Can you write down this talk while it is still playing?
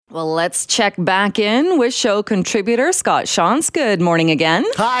Well, let's check back in with show contributor Scott Shantz. Good morning again.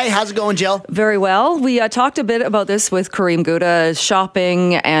 Hi, how's it going, Jill? Very well. We talked a bit about this with Kareem Gouda,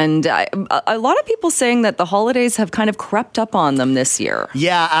 shopping, and a lot of people saying that the holidays have kind of crept up on them this year.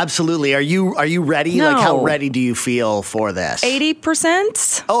 Yeah, absolutely. Are you ready? No. Like, how ready do you feel for this?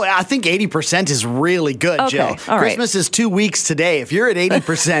 80%? Oh, I think 80% is really good, Okay, Jill. all right. Christmas is 2 weeks today. If you're at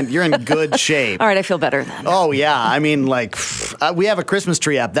 80%, you're in good shape. All right, I feel better then. Oh, yeah. I mean, like, we have a Christmas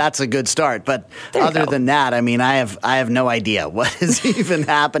tree up. That's a good start. But other than that, I mean, I have no idea what is even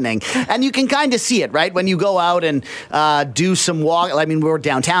happening. And you can kind of see it, right? When you go out and do some walk. I mean, we're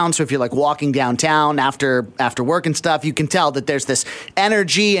downtown, so if you're like walking downtown after work and stuff, you can tell that there's this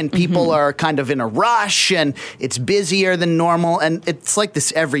energy and people are kind of in a rush and it's busier than normal. And it's like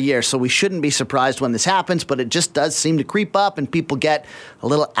this every year, so we shouldn't be surprised when this happens, but it just does seem to creep up and people get a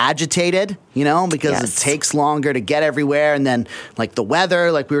little agitated, because it takes longer to get everywhere. And then like the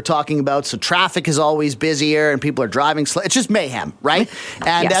weather, like we were talking about, so traffic is always busier and people are driving slow. It's just mayhem, right?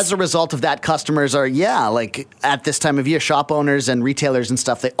 And as a result of that, customers are, like at this time of year, shop owners and retailers and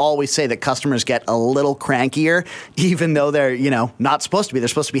stuff, they always say that customers get a little crankier, even though they're, not supposed to be. They're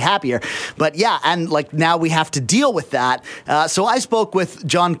supposed to be happier. But and like now we have to deal with that. So I spoke with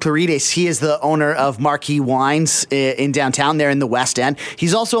John Clarides. He is the owner of Marquee Wines in downtown there in the West End.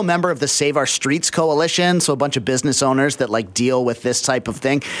 He's also a member of the Save Our Streets Coalition, so a bunch of business owners that like deal with this type of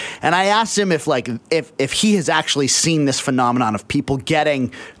thing. And I asked him if he has actually seen this phenomenon of people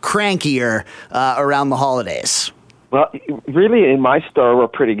getting crankier around the holidays. Well, really, in my store, we're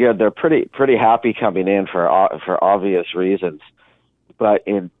pretty good. They're pretty happy coming in for obvious reasons. But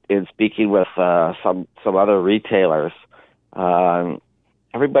in speaking with some other retailers,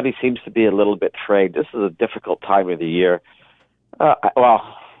 everybody seems to be a little bit frayed. This is a difficult time of the year.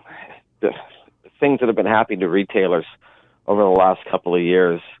 The things that have been happening to retailers over the last couple of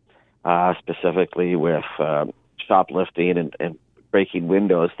years, specifically with shoplifting and breaking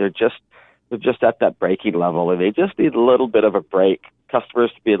windows, they're just at that breaking level, and they just need a little bit of a break.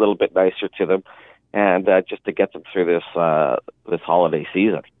 Customers to be a little bit nicer to them, and just to get them through this holiday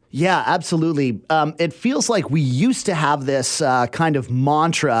season. Yeah, absolutely. It feels like we used to have this kind of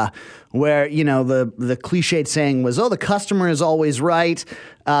mantra where, the cliched saying was, the customer is always right.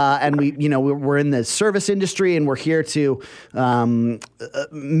 And we're in the service industry and we're here to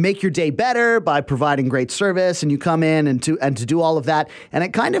make your day better by providing great service. And you come in and to do all of that. And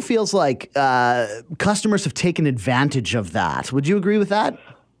it kind of feels like customers have taken advantage of that. Would you agree with that?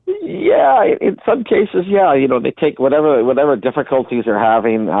 Yeah, in some cases, yeah. They take whatever difficulties they're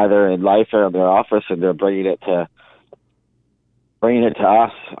having, either in life or in their office, and they're bringing it to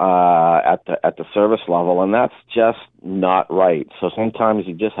us at the service level, and that's just not right. So sometimes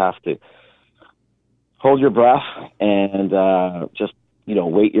you just have to hold your breath and just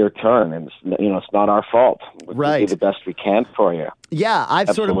wait your turn, and it's not our fault. We'll do the best we can for you. Yeah,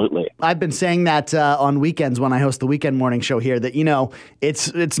 I've been saying that on weekends when I host the weekend morning show here, that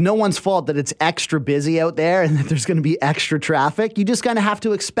it's no one's fault that it's extra busy out there and that there's going to be extra traffic. You just kind of have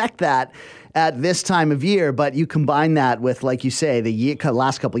to expect that at this time of year, but you combine that with, like you say, the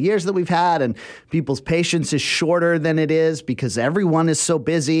last couple of years that we've had, and people's patience is shorter than it is because everyone is so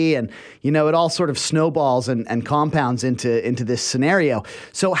busy, and it all sort of snowballs and compounds into this scenario.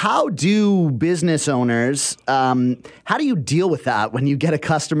 So how do business owners, how do you deal with that when you get a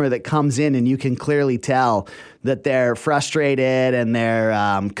customer that comes in and you can clearly tell that they're frustrated and they're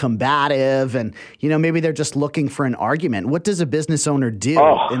combative, and maybe they're just looking for an argument? What does a business owner do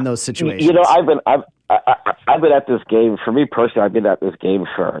in those situations? I've been at this game. For me personally, I've been at this game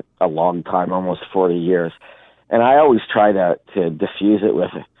for a long time, almost 40 years, and I always try to diffuse it with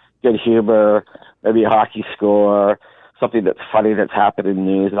good humor, maybe a hockey score, something that's funny that's happened in the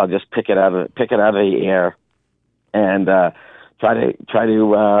news, and I'll just pick it out of the air and try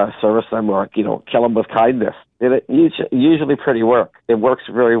to service them, or kill them with kindness. And it usually it works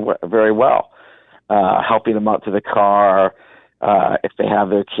very very well. Helping them out to the car, if they have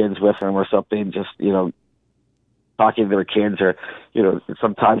their kids with them or something, just talking to their kids, or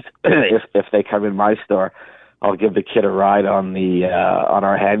sometimes if they come in my store, I'll give the kid a ride on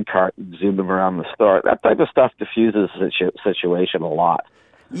our hand cart and zoom them around the store. That type of stuff diffuses the situation a lot.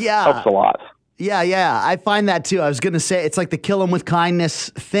 Yeah, helps a lot. Yeah. I find that too. I was going to say it's like the kill them with kindness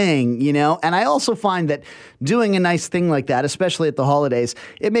thing, And I also find that doing a nice thing like that, especially at the holidays,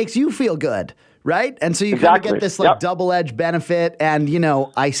 it makes you feel good, right? And so you kind of get this double-edged benefit. And,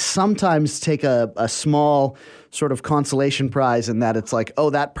 I sometimes take a small sort of consolation prize in that it's like,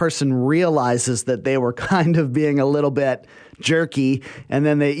 that person realizes that they were kind of being a little bit jerky. And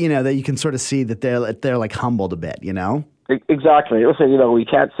then that you can sort of see that they're like humbled a bit, Exactly. Listen, we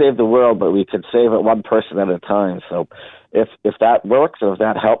can't save the world, but we can save it one person at a time. So if that works, or if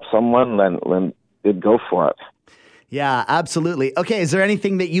that helps someone, then go for it. Yeah, absolutely. Okay, is there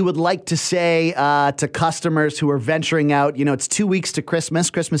anything that you would like to say to customers who are venturing out? It's 2 weeks to Christmas.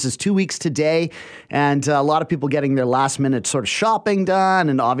 Christmas is 2 weeks today, and a lot of people getting their last-minute sort of shopping done,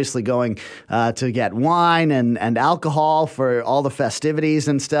 and obviously going to get wine and alcohol for all the festivities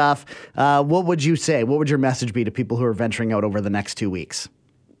and stuff. What would you say? What would your message be to people who are venturing out over the next 2 weeks?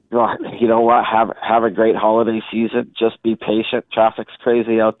 Well, you know what? Have a great holiday season. Just be patient. Traffic's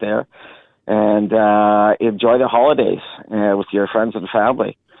crazy out there. And enjoy the holidays with your friends and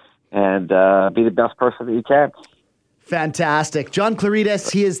family, and be the best person that you can. Fantastic. John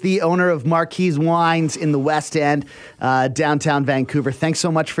Clerides, he is the owner of Marquise Wines in the West End, downtown Vancouver. Thanks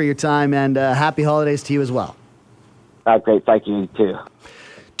so much for your time, and happy holidays to you as well. Great. Thank you, too.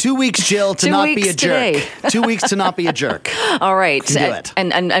 2 weeks, Jill, to not be a jerk. 2 weeks to not be a jerk. All right. Do it.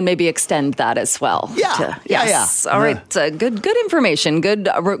 And maybe extend that as well. Yeah. Yes. Yeah. All right. Good information.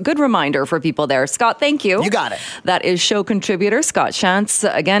 Good reminder for people there. Scott, thank you. You got it. That is show contributor Scott Shantz.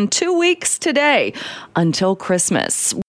 Again, 2 weeks today until Christmas.